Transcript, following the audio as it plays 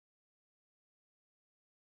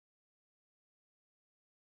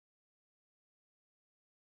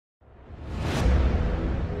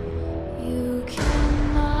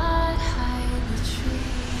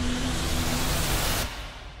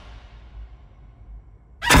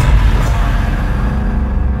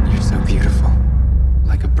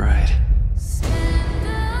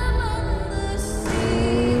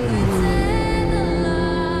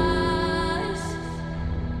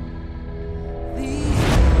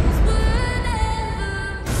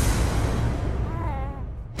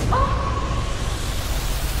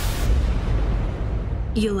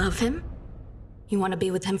You love him? You want to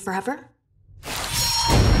be with him forever?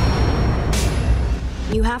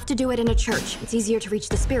 You have to do it in a church. It's easier to reach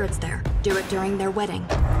the spirits there. Do it during their wedding.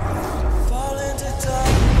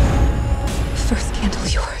 First candle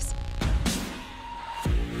yours.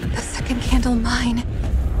 The second candle mine.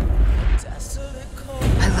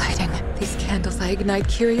 By lighting these candles, I ignite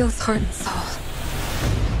Kiriel's heart and soul.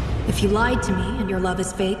 If you lied to me and your love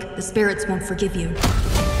is fake, the spirits won't forgive you.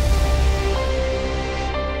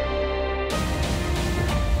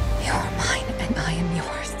 You're mine and I am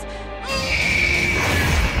yours.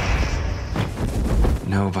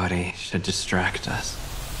 Nobody should distract us.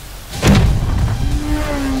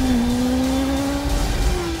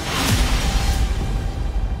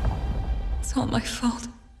 It's all my fault.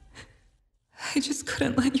 I just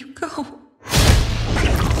couldn't let you go.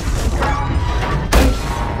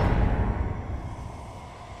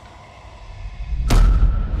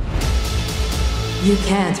 You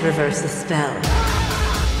can't reverse the spell.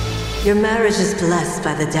 Your marriage is blessed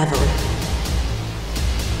by the devil.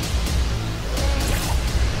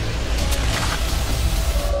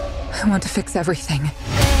 I want to fix everything.